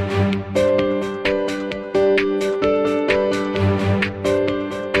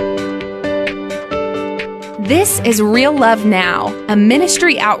This is Real Love Now, a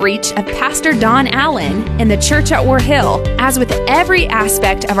ministry outreach of Pastor Don Allen in the church at War Hill. As with every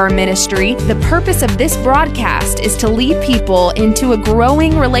aspect of our ministry, the purpose of this broadcast is to lead people into a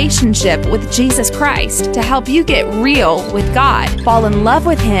growing relationship with Jesus Christ to help you get real with God, fall in love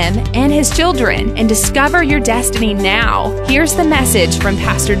with Him and His children, and discover your destiny now. Here's the message from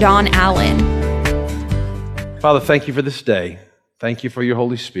Pastor Don Allen. Father, thank you for this day. Thank you for your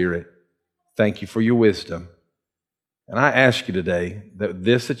Holy Spirit. Thank you for your wisdom. And I ask you today that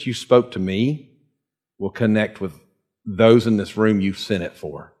this that you spoke to me will connect with those in this room you sent it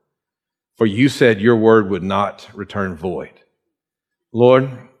for. For you said your word would not return void. Lord,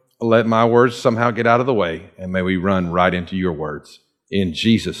 let my words somehow get out of the way, and may we run right into your words. In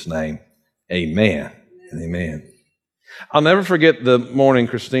Jesus' name, amen and amen. I'll never forget the morning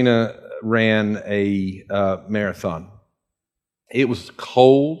Christina ran a marathon. It was a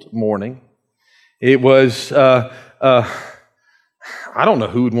cold morning. It was, I don't know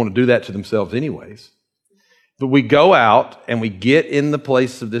who would want to do that to themselves anyways. But we go out and we get in the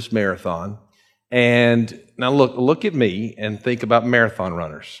place of this marathon. And now look at me and think about marathon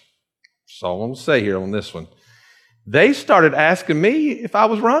runners. That's all I'm going to say here on this one. They started asking me if I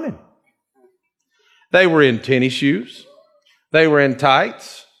was running. They were in tennis shoes. They were in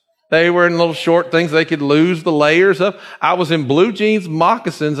tights. They were in little short things they could lose the layers of. I was in blue jeans,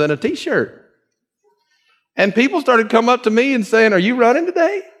 moccasins, and a t-shirt. And people started coming up to me and saying, "Are you running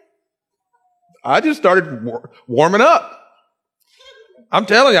today?" I just started warming up. I'm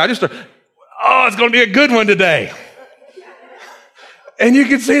telling you, I just started, it's going to be a good one today. And you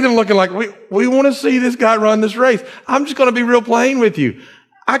can see them looking like, we want to see this guy run this race. I'm just going to be real plain with you.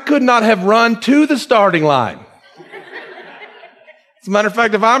 I could not have run to the starting line. As a matter of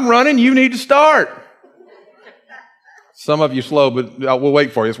fact, if I'm running, you need to start. Some of you slow, but we'll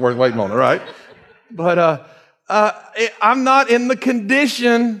wait for you. It's worth waiting on, all right? But I'm not in the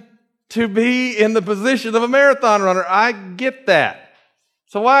condition to be in the position of a marathon runner. I get that.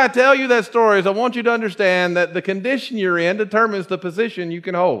 So why I tell you that story is I want you to understand that the condition you're in determines the position you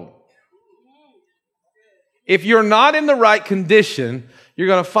can hold. If you're not in the right condition, you're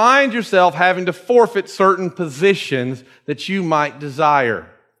going to find yourself having to forfeit certain positions that you might desire.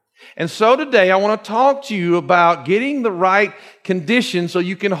 And so today I want to talk to you about getting the right condition so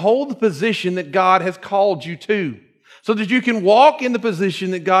you can hold the position that God has called you to, so that you can walk in the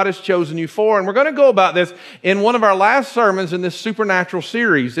position that God has chosen you for. And we're going to go about this in one of our last sermons in this supernatural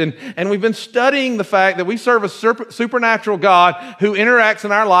series. And we've been studying the fact that we serve a supernatural God who interacts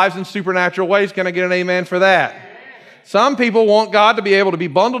in our lives in supernatural ways. Can I get an amen for that? Some people want God to be able to be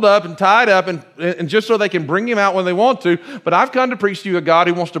bundled up and tied up and just so they can bring Him out when they want to. But I've come to preach to you a God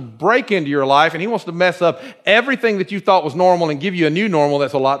who wants to break into your life, and He wants to mess up everything that you thought was normal and give you a new normal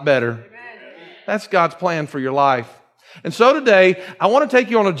that's a lot better. Amen. That's God's plan for your life. And so today, I want to take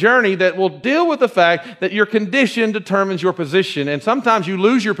you on a journey that will deal with the fact that your condition determines your position. And sometimes you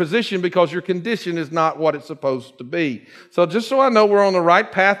lose your position because your condition is not what it's supposed to be. So just so I know we're on the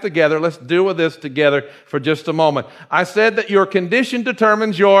right path together, let's deal with this together for just a moment. I said that your condition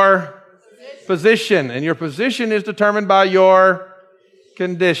determines your position, and your position is determined by your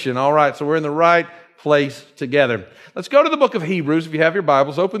condition. All right, so we're in the right place together. Let's go to the book of Hebrews. If you have your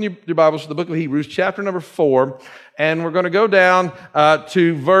Bibles, open your Bibles to the book of Hebrews, chapter number 4, and we're going to go down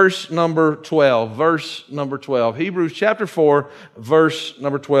to verse number 12. Verse number 12. Hebrews chapter 4, verse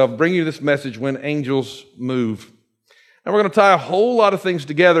number 12. Bring you this message, when angels move. And we're going to tie a whole lot of things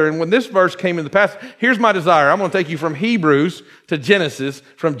together. And when this verse came in the past, here's my desire. I'm going to take you from Hebrews to Genesis,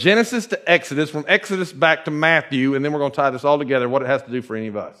 from Genesis to Exodus, from Exodus back to Matthew, and then we're going to tie this all together, what it has to do for any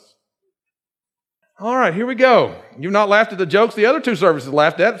of us. All right, here we go. You've not laughed at the jokes the other two services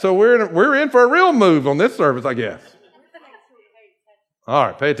laughed at, so we're in for a real move on this service, I guess. All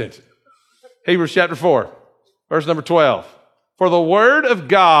right, pay attention. Hebrews chapter 4, verse number 12. For the word of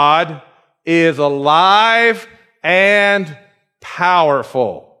God is alive and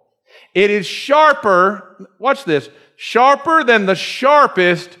powerful. It is sharper, watch this, sharper than the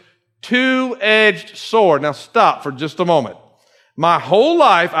sharpest two-edged sword. Now stop for just a moment. My whole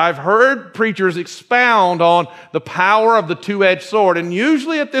life, I've heard preachers expound on the power of the two-edged sword. And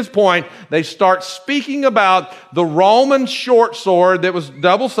usually at this point, they start speaking about the Roman short sword that was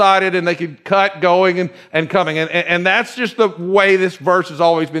double-sided and they could cut going and coming. And that's just the way this verse has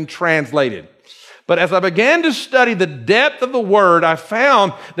always been translated. But as I began to study the depth of the word, I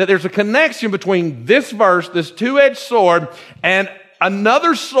found that there's a connection between this verse, this two-edged sword, and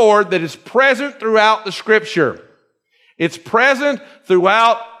another sword that is present throughout the Scripture. It's present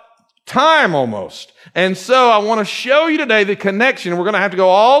throughout time almost. And so I want to show you today the connection. We're going to have to go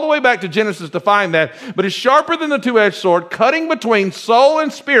all the way back to Genesis to find that. But it's sharper than the two-edged sword, cutting between soul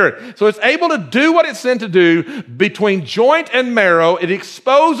and spirit. So it's able to do what it's sent to do between joint and marrow. It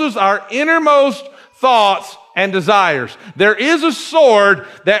exposes our innermost thoughts and desires. There is a sword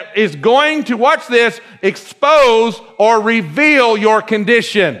that is going to, watch this, expose or reveal your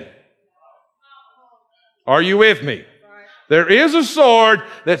condition. Are you with me? There is a sword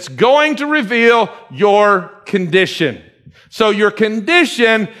that's going to reveal your condition. So your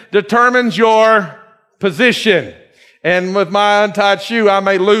condition determines your position. And with my untied shoe, I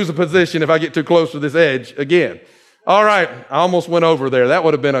may lose a position if I get too close to this edge again. All right, I almost went over there. That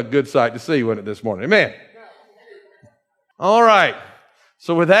would have been a good sight to see, wouldn't it, this morning? Amen. All right,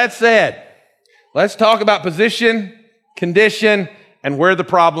 so with that said, let's talk about position, condition, and where the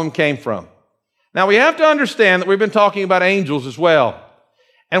problem came from. Now, we have to understand that we've been talking about angels as well.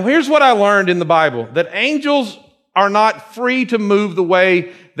 And here's what I learned in the Bible, that angels are not free to move the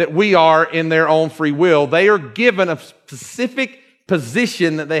way that we are in their own free will. They are given a specific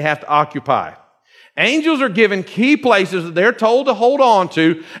position that they have to occupy. Angels are given key places that they're told to hold on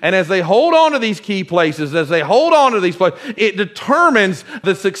to, and as they hold on to these key places, it determines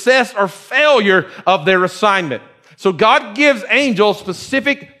the success or failure of their assignment. So God gives angels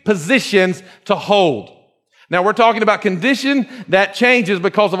specific positions to hold. Now we're talking about condition that changes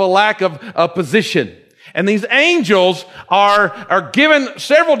because of a lack of a position. And these angels are given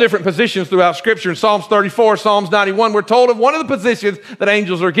several different positions throughout Scripture. In Psalms 34, Psalms 91, we're told of one of the positions that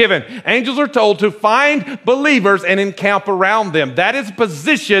angels are given. Angels are told to find believers and encamp around them. That is a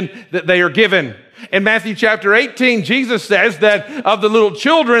position that they are given. In Matthew chapter 18, Jesus says that of the little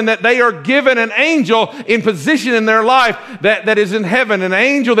children that they are given an angel in position in their life that is in heaven, an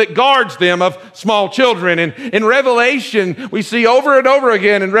angel that guards them of small children. And in Revelation, we see over and over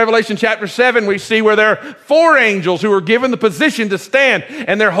again, in Revelation chapter 7, we see where there are 4 angels who are given the position to stand,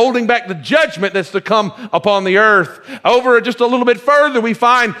 and they're holding back the judgment that's to come upon the earth. Over just a little bit further, we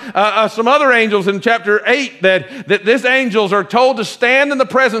find some other angels in chapter 8 that these angels are told to stand in the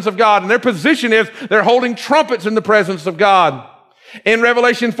presence of God, and their position is they're holding trumpets in the presence of God. In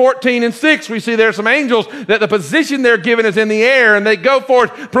Revelation 14 and 6, we see there are some angels that the position they're given is in the air, and they go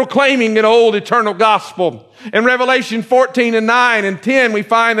forth proclaiming an old eternal gospel. In Revelation 14 and 9 and 10, we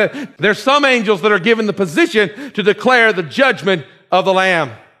find that there's some angels that are given the position to declare the judgment of the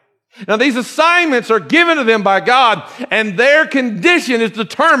Lamb. Now, these assignments are given to them by God, and their condition is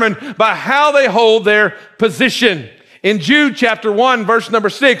determined by how they hold their position. In Jude chapter 1, verse number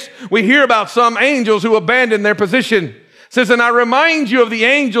 6, we hear about some angels who abandoned their position. It says, "And I remind you of the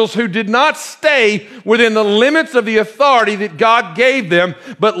angels who did not stay within the limits of the authority that God gave them,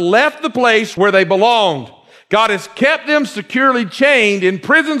 but left the place where they belonged. God has kept them securely chained in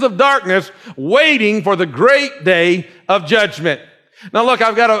prisons of darkness, waiting for the great day of judgment." Now look,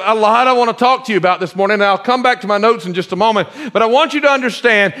 I've got a lot I want to talk to you about this morning, and I'll come back to my notes in just a moment. But I want you to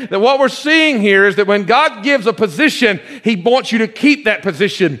understand that what we're seeing here is that when God gives a position, He wants you to keep that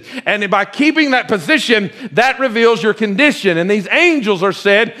position. And by keeping that position, that reveals your condition. And these angels are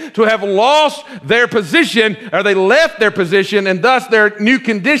said to have lost their position, or they left their position, and thus their new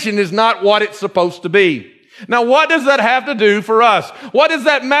condition is not what it's supposed to be. Now, what does that have to do for us? What does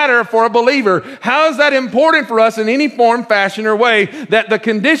that matter for a believer? How is that important for us in any form, fashion, or way that the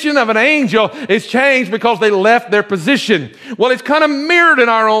condition of an angel is changed because they left their position? Well, it's kind of mirrored in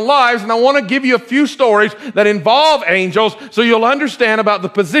our own lives, and I want to give you a few stories that involve angels so you'll understand about the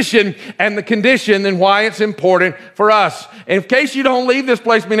position and the condition and why it's important for us. And in case you don't leave this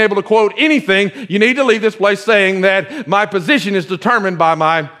place being able to quote anything, you need to leave this place saying that my position is determined by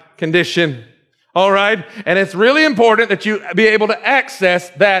my condition. All right? And it's really important that you be able to access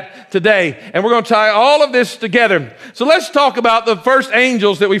that today. And we're going to tie all of this together. So let's talk about the first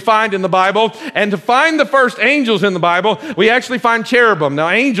angels that we find in the Bible. And to find the first angels in the Bible, we actually find cherubim. Now,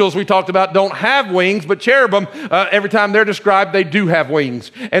 angels, we talked about, don't have wings, but cherubim, every time they're described, they do have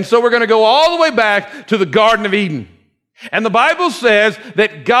wings. And so we're going to go all the way back to the Garden of Eden. And the Bible says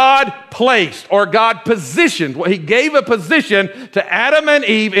that God placed, or God positioned, He gave a position to Adam and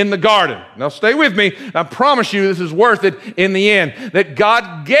Eve in the garden. Now stay with me. I promise you this is worth it in the end. That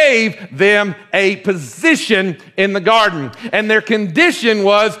God gave them a position in the garden. And their condition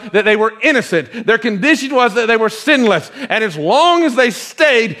was that they were innocent. Their condition was that they were sinless. And as long as they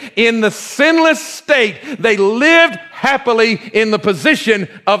stayed in the sinless state, they lived happily in the position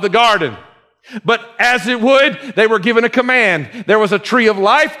of the garden. But as it would, they were given a command. There was a tree of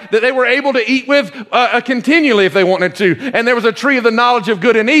life that they were able to eat with continually if they wanted to. And there was a tree of the knowledge of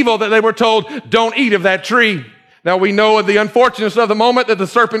good and evil that they were told, don't eat of that tree. Now we know of the unfortunateness of the moment that the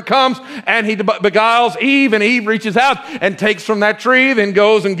serpent comes and he beguiles Eve, and Eve reaches out and takes from that tree, then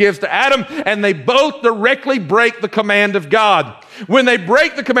goes and gives to Adam, and they both directly break the command of God. When they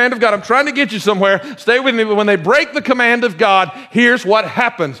break the command of God, I'm trying to get you somewhere, stay with me, but when they break the command of God, here's what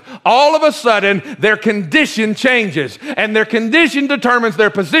happens. All of a sudden, their condition changes, and their condition determines their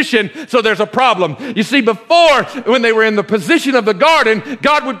position, so there's a problem. You see, before, when they were in the position of the garden,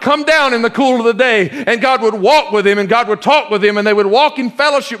 God would come down in the cool of the day, and God would walk with him, and God would talk with him, and they would walk in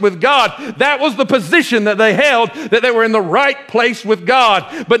fellowship with God. That was the position that they held, that they were in the right place with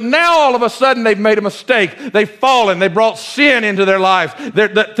God. But now, all of a sudden, they've made a mistake. They've fallen. They brought sin into their lives.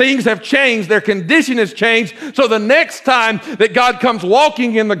 Things have changed. Their condition has changed. So the next time that God comes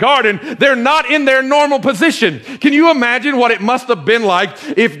walking in the garden, they're not in their normal position. Can you imagine what it must have been like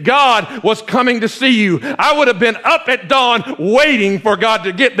if God was coming to see you? I would have been up at dawn waiting for God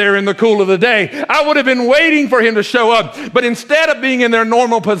to get there in the cool of the day. I would have been waiting for him to show up. But instead of being in their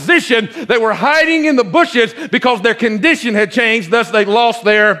normal position, they were hiding in the bushes because their condition had changed. Thus, they lost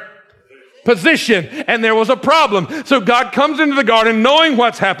their position, and there was a problem. So God comes into the garden knowing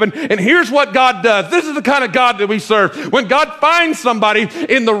what's happened, and here's what God does. This is the kind of God that we serve. When God finds somebody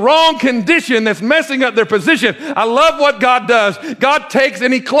in the wrong condition that's messing up their position, I love what God does. God takes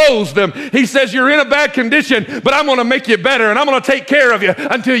and he clothes them. He says, you're in a bad condition, but I'm going to make you better, and I'm going to take care of you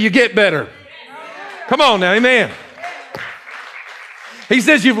until you get better. Come on now, amen. He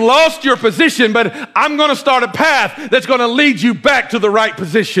says, you've lost your position, but I'm going to start a path that's going to lead you back to the right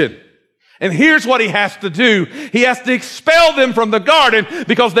position. And here's what he has to do. He has to expel them from the garden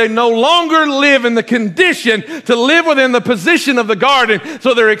because they no longer live in the condition to live within the position of the garden.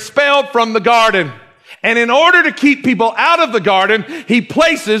 So they're expelled from the garden. And in order to keep people out of the garden, he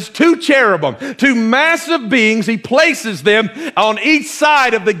places two cherubim, two massive beings. He places them on each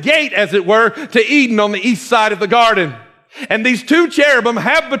side of the gate, as it were, to Eden on the east side of the garden. And these two cherubim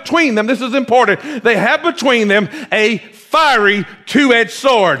have between them, this is important, they have between them a fiery two-edged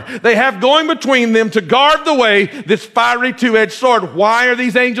sword. They have going between them to guard the way this fiery two-edged sword. Why are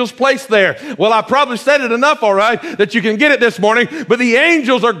these angels placed there? Well, I probably said it enough, all right, that you can get it this morning, but the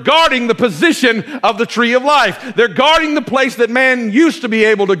angels are guarding the position of the tree of life. They're guarding the place that man used to be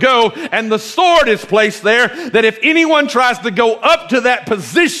able to go, and the sword is placed there that if anyone tries to go up to that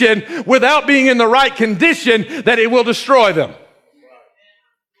position without being in the right condition, that it will destroy them.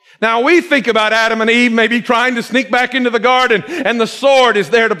 Now, we think about Adam and Eve maybe trying to sneak back into the garden, and the sword is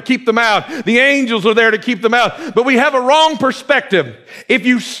there to keep them out. The angels are there to keep them out. But we have a wrong perspective. If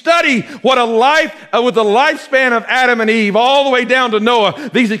you study what with the lifespan of Adam and Eve all the way down to Noah,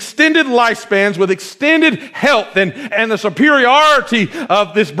 these extended lifespans with extended health and the superiority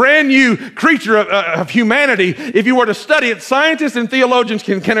of this brand new creature of humanity, if you were to study it, scientists and theologians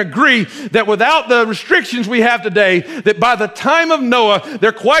can agree that without the restrictions we have today, that by the time of Noah,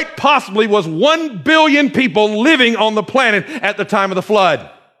 there quite possibly was 1 billion people living on the planet at the time of the flood.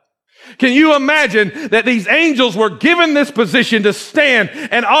 Can you imagine that these angels were given this position to stand,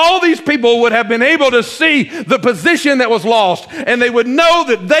 and all these people would have been able to see the position that was lost, and they would know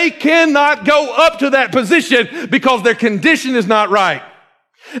that they cannot go up to that position because their condition is not right.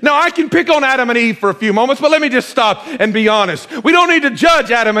 Now, I can pick on Adam and Eve for a few moments, but let me just stop and be honest. We don't need to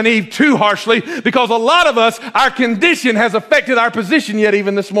judge Adam and Eve too harshly because a lot of us, our condition has affected our position yet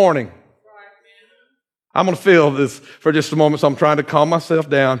even this morning. I'm going to feel this for just a moment, so I'm trying to calm myself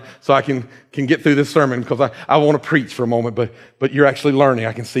down so I can get through this sermon because I want to preach for a moment, but you're actually learning.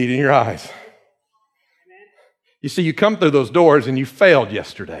 I can see it in your eyes. You see, you come through those doors and you failed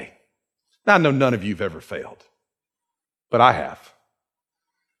yesterday. Now, I know none of you have ever failed, but I have.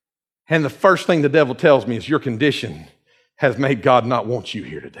 And the first thing the devil tells me is your condition has made God not want you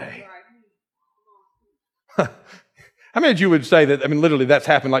here today. How many of you would say that, literally that's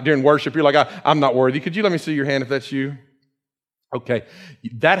happened like during worship, you're like, I'm not worthy. Could you let me see your hand if that's you? Okay,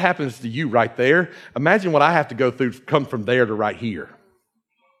 that happens to you right there. Imagine what I have to go through to come from there to right here.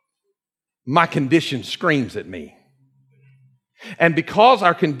 My condition screams at me. And because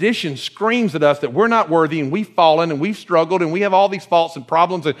our condition screams at us that we're not worthy and we've fallen and we've struggled and we have all these faults and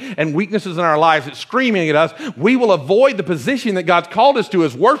problems and weaknesses in our lives, it's screaming at us, we will avoid the position that God's called us to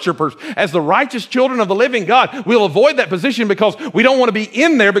as worshipers, as the righteous children of the living God. We'll avoid that position because we don't want to be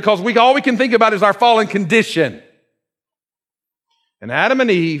in there because all we can think about is our fallen condition. And Adam and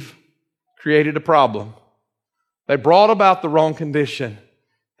Eve created a problem. They brought about the wrong condition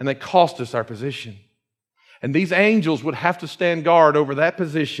and they cost us our position. And these angels would have to stand guard over that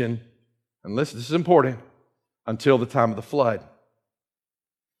position, and listen, this is important, until the time of the flood.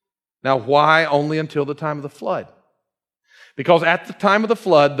 Now, why only until the time of the flood? Because at the time of the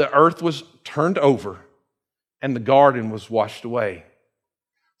flood, the earth was turned over, and the garden was washed away.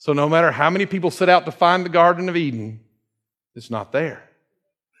 So no matter how many people set out to find the Garden of Eden, it's not there.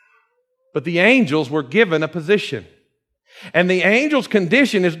 But the angels were given a position. And the angel's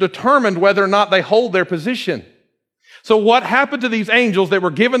condition is determined whether or not they hold their position. So what happened to these angels that were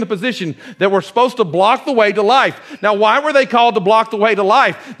given the position that were supposed to block the way to life? Now, why were they called to block the way to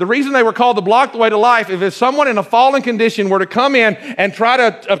life? The reason they were called to block the way to life is if someone in a fallen condition were to come in and try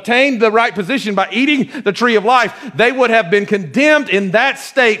to obtain the right position by eating the tree of life, they would have been condemned in that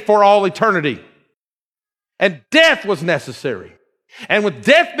state for all eternity. And death was necessary. And with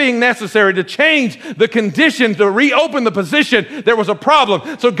death being necessary to change the condition, to reopen the position, there was a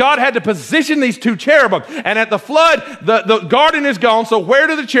problem. So God had to position these two cherubim. And at the flood, the garden is gone. So where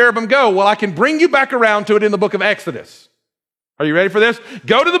do the cherubim go? Well, I can bring you back around to it in the book of Exodus. Are you ready for this?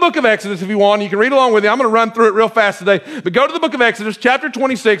 Go to the book of Exodus if you want. You can read along with me. I'm going to run through it real fast today. But go to the book of Exodus, chapter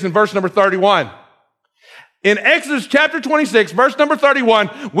 26 and verse number 31. In Exodus chapter 26, verse number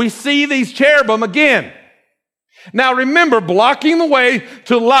 31, we see these cherubim again. Now remember, blocking the way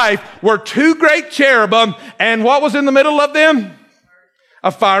to life were two great cherubim, and what was in the middle of them?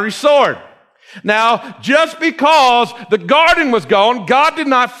 A fiery sword. Now, just because the garden was gone, God did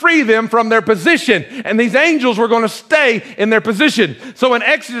not free them from their position, and these angels were going to stay in their position. So in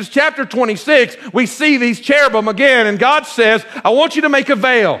Exodus chapter 26, we see these cherubim again, and God says, I want you to make a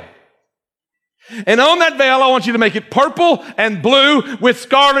veil. And on that veil, I want you to make it purple and blue with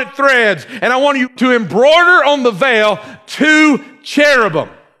scarlet threads. And I want you to embroider on the veil two cherubim.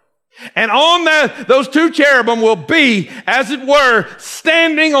 And on those two cherubim will be, as it were,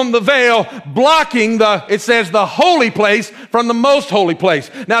 standing on the veil, blocking it says, the holy place from the most holy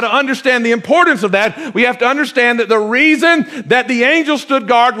place. Now, to understand the importance of that, we have to understand that the reason that the angel stood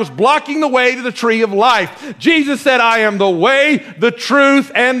guard was blocking the way to the tree of life. Jesus said, I am the way, the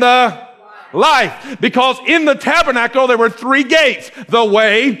truth, and the life. Because in the tabernacle, there were three gates: the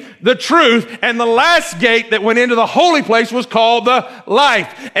way, the truth, and the last gate that went into the holy place was called the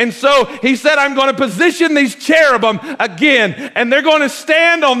life. And so he said, I'm going to position these cherubim again, and they're going to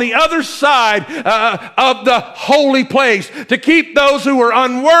stand on the other side of the holy place to keep those who are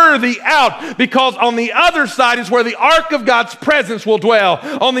unworthy out, because on the other side is where the ark of God's presence will dwell.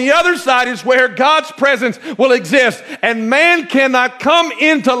 On the other side is where God's presence will exist, and man cannot come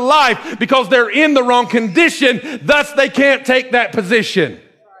into life because they're in the wrong condition, thus they can't take that position.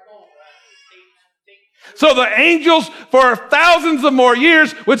 So the angels for thousands of more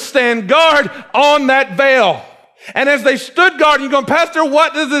years would stand guard on that veil. And as they stood guard, you're going, Pastor,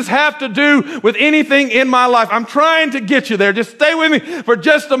 what does this have to do with anything in my life? I'm trying to get you there. Just stay with me for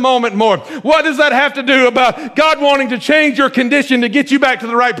just a moment more. What does that have to do about God wanting to change your condition to get you back to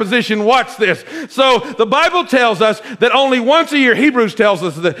the right position? Watch this. So the Bible tells us that only once a year, Hebrews tells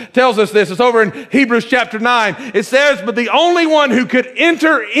us this. It's over in Hebrews chapter 9. It says, but the only one who could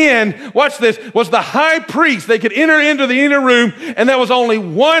enter in, watch this, was the high priest. They could enter into the inner room, and that was only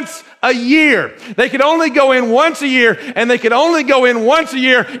once a year. They could only go in once a year, and they could only go in once a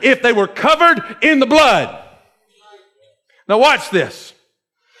year if they were covered in the blood. Now watch this.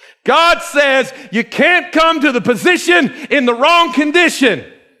 God says you can't come to the position in the wrong condition.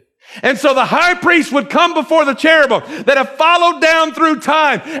 And so the high priest would come before the cherubim that have followed down through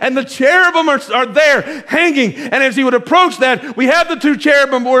time, and the cherubim are there hanging. And as he would approach that, we have the two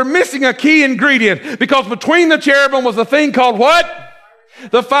cherubim, but we're missing a key ingredient, because between the cherubim was a thing called what?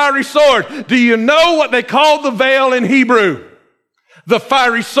 The fiery sword. Do you know what they called the veil in Hebrew? The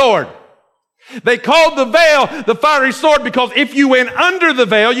fiery sword. They called the veil the fiery sword because if you went under the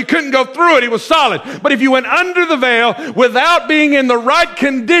veil, you couldn't go through it. It was solid. But if you went under the veil without being in the right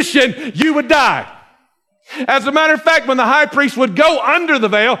condition, you would die. As a matter of fact, when the high priest would go under the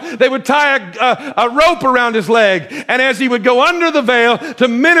veil, they would tie a rope around his leg. And as he would go under the veil to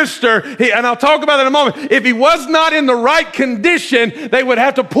minister, and I'll talk about that in a moment, if he was not in the right condition, they would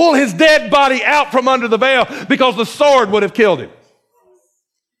have to pull his dead body out from under the veil because the sword would have killed him.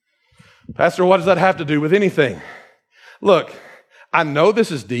 Pastor, what does that have to do with anything? Look, I know this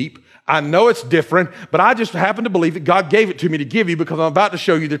is deep. I know it's different, but I just happen to believe that God gave it to me to give you because I'm about to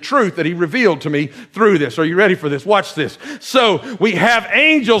show you the truth that he revealed to me through this. Are you ready for this? Watch this. So we have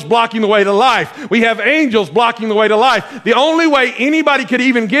angels blocking the way to life. We have angels blocking the way to life. The only way anybody could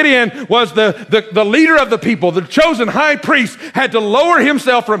even get in was the leader of the people, the chosen high priest, had to lower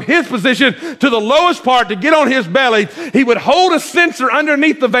himself from his position to the lowest part to get on his belly. He would hold a censer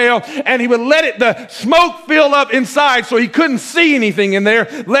underneath the veil, and he would let the smoke fill up inside so he couldn't see anything in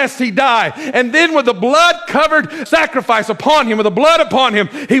there lest he die. And then with the blood-covered sacrifice upon him, with the blood upon him,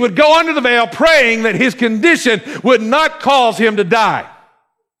 he would go under the veil praying that his condition would not cause him to die.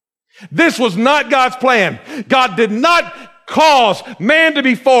 This was not God's plan. God did not cause man to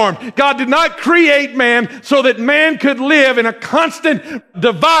be formed. God did not create man so that man could live in a constant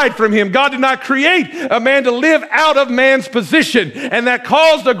divide from him. God did not create a man to live out of man's position. And that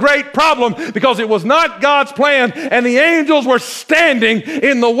caused a great problem because it was not God's plan, and the angels were standing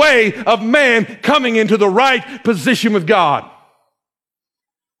in the way of man coming into the right position with God.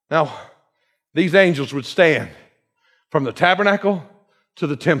 Now, these angels would stand from the tabernacle to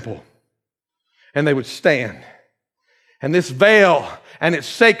the temple, and they would stand. And this veil and its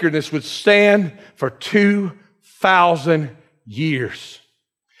sacredness would stand for 2,000 years.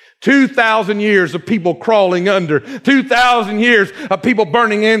 2,000 years of people crawling under. 2,000 years of people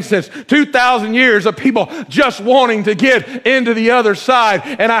burning incense. 2,000 years of people just wanting to get into the other side.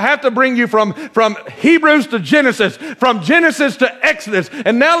 And I have to bring you from Hebrews to Genesis, from Genesis to Exodus.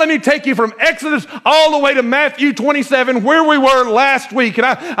 And now let me take you from Exodus all the way to Matthew 27, where we were last week. And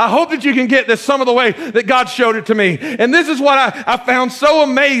I hope that you can get this some of the way that God showed it to me. And this is what I found so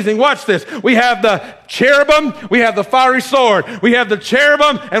amazing. Watch this. We have the cherubim, we have the fiery sword. We have the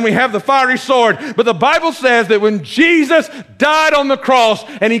cherubim and we have the fiery sword. But the Bible says that when Jesus died on the cross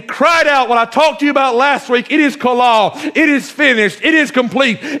and he cried out what I talked to you about last week, it is kolal, it is finished, it is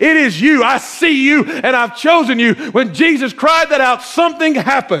complete, it is you, I see you and I've chosen you. When Jesus cried that out, something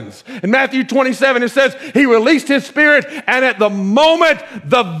happens. In Matthew 27 it says he released his spirit, and at the moment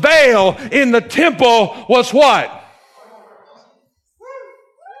the veil in the temple was what?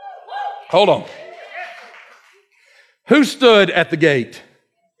 Hold on. Who stood at the gate?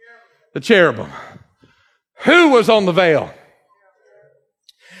 The cherubim. Who was on the veil?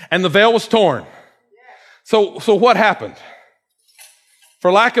 And the veil was torn. So what happened?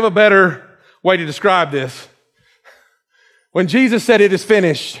 For lack of a better way to describe this, when Jesus said it is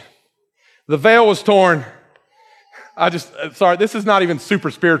finished, the veil was torn. Sorry, this is not even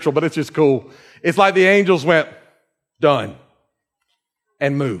super spiritual, but it's just cool. It's like the angels went, done,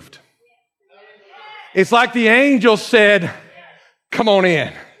 and moved. It's like the angels said, come on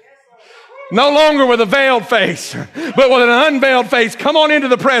in. No longer with a veiled face, but with an unveiled face. Come on into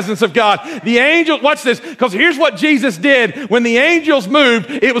the presence of God. The angels, watch this, because here's what Jesus did. When the angels moved,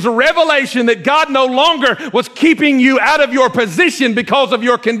 it was a revelation that God no longer was keeping you out of your position because of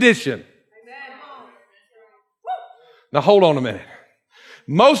your condition. Now hold on a minute.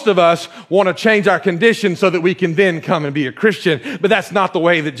 Most of us want to change our condition so that we can then come and be a Christian. But that's not the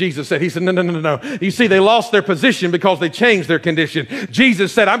way that Jesus said. He said, no. You see, they lost their position because they changed their condition.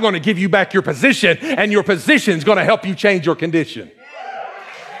 Jesus said, I'm going to give you back your position, and your position is going to help you change your condition.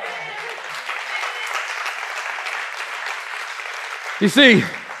 You see,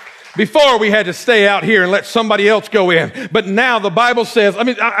 before we had to stay out here and let somebody else go in. But now the Bible says,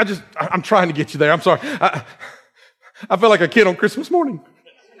 I'm trying to get you there. I'm sorry. I feel like a kid on Christmas morning.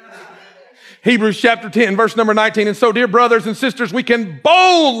 Hebrews chapter 10, verse number 19. And so, dear brothers and sisters, we can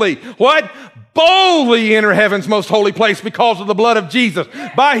boldly, what? Boldly enter heaven's most holy place because of the blood of Jesus.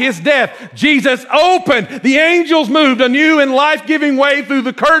 By his death, Jesus opened. The angels moved a new and life-giving way through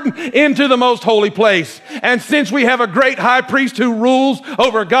the curtain into the most holy place. And since we have a great high priest who rules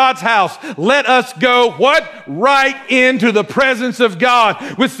over God's house, let us go, what? Right into the presence of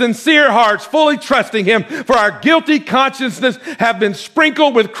God with sincere hearts, fully trusting him. For our guilty consciences have been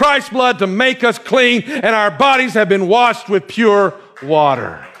sprinkled with Christ's blood to make us clean, and our bodies have been washed with pure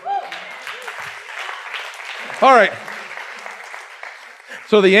water. All right.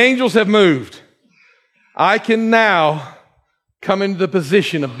 So the angels have moved. I can now come into the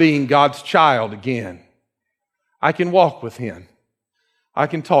position of being God's child again. I can walk with him. I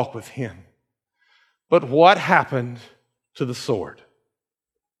can talk with him. But what happened to the sword?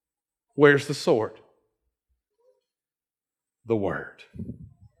 Where's the sword? The Word.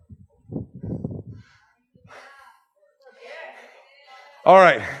 All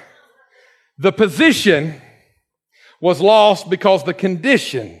right. The position was lost because the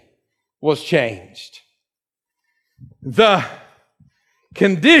condition was changed. The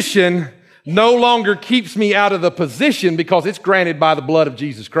condition no longer keeps me out of the position because it's granted by the blood of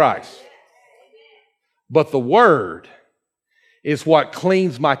Jesus Christ. But the Word is what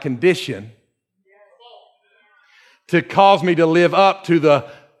cleans my condition to cause me to live up to the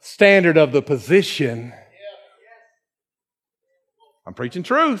standard of the position. I'm preaching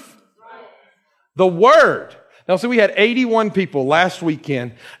truth. The Word. Now, see, we had 81 people last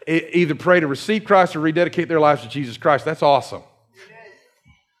weekend either pray to receive Christ or rededicate their lives to Jesus Christ. That's awesome.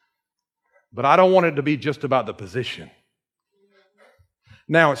 But I don't want it to be just about the position.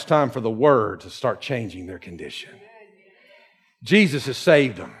 Now it's time for the Word to start changing their condition. Jesus has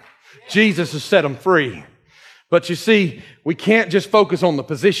saved them. Jesus has set them free. But you see, we can't just focus on the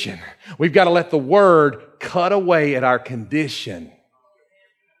position. We've got to let the Word cut away at our condition.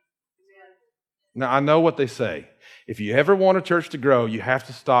 Now, I know what they say. If you ever want a church to grow, you have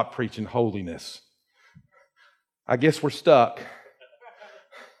to stop preaching holiness. I guess we're stuck.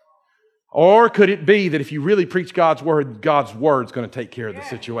 Or could it be that if you really preach God's Word's going to take care of the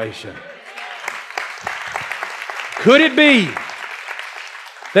situation? Could it be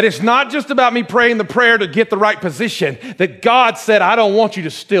that it's not just about me praying the prayer to get the right position, that God said, I don't want you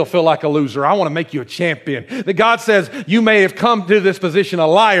to still feel like a loser. I want to make you a champion. That God says, you may have come to this position a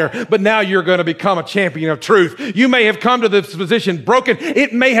liar, but now you're going to become a champion of truth. You may have come to this position broken.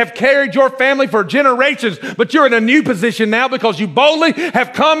 It may have carried your family for generations, but you're in a new position now because you boldly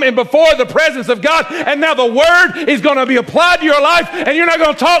have come in before the presence of God, and now the Word is going to be applied to your life, and you're not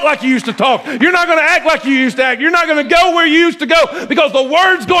going to talk like you used to talk. You're not going to act like you used to act. You're not going to go where you used to go because the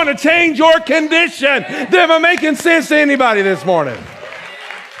Word's going to change your condition. Am I making sense to anybody this morning?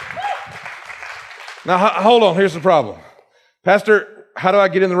 Now, hold on. Here's the problem. Pastor, how do I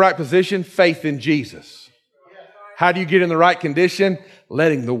get in the right position? Faith in Jesus. How do you get in the right condition?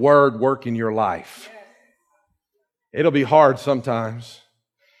 Letting the Word work in your life. It'll be hard sometimes.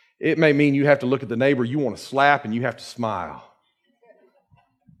 It may mean you have to look at the neighbor you want to slap and you have to smile.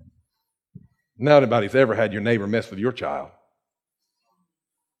 Nobody's ever had your neighbor mess with your child.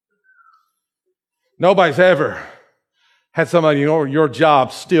 Nobody's ever had somebody in your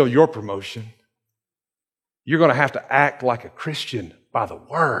job steal your promotion. You're going to have to act like a Christian by the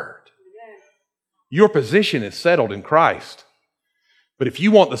Word. Your position is settled in Christ. But if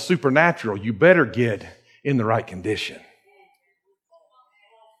you want the supernatural, you better get in the right condition.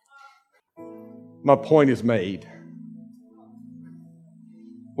 My point is made.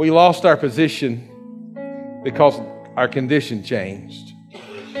 We lost our position because our condition changed.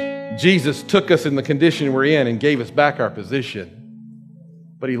 Jesus took us in the condition we're in and gave us back our position.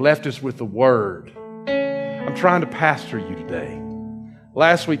 But He left us with the Word. I'm trying to pastor you today.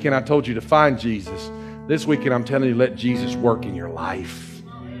 Last weekend I told you to find Jesus. This weekend I'm telling you, let Jesus work in your life.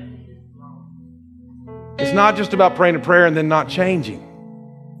 It's not just about praying a prayer and then not changing.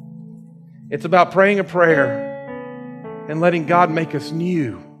 It's about praying a prayer and letting God make us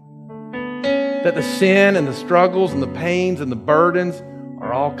new. That the sin and the struggles and the pains and the burdens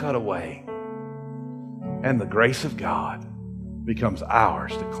are all cut away. And the grace of God becomes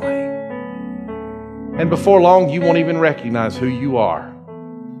ours to claim. And before long, you won't even recognize who you are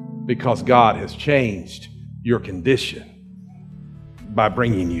because God has changed your condition by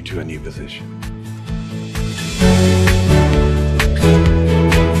bringing you to a new position.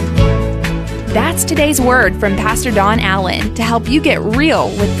 That's today's word from Pastor Don Allen to help you get real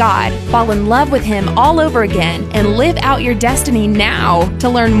with God, fall in love with Him all over again, and live out your destiny now. To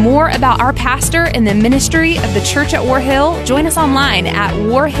learn more about our pastor and the ministry of the church at War Hill, join us online at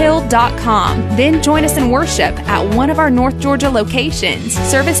warhill.com. Then join us in worship at one of our North Georgia locations.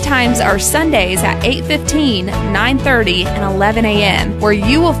 Service times are Sundays at 8:15, 9:30, and 11 a.m., where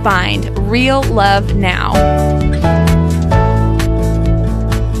you will find real love now.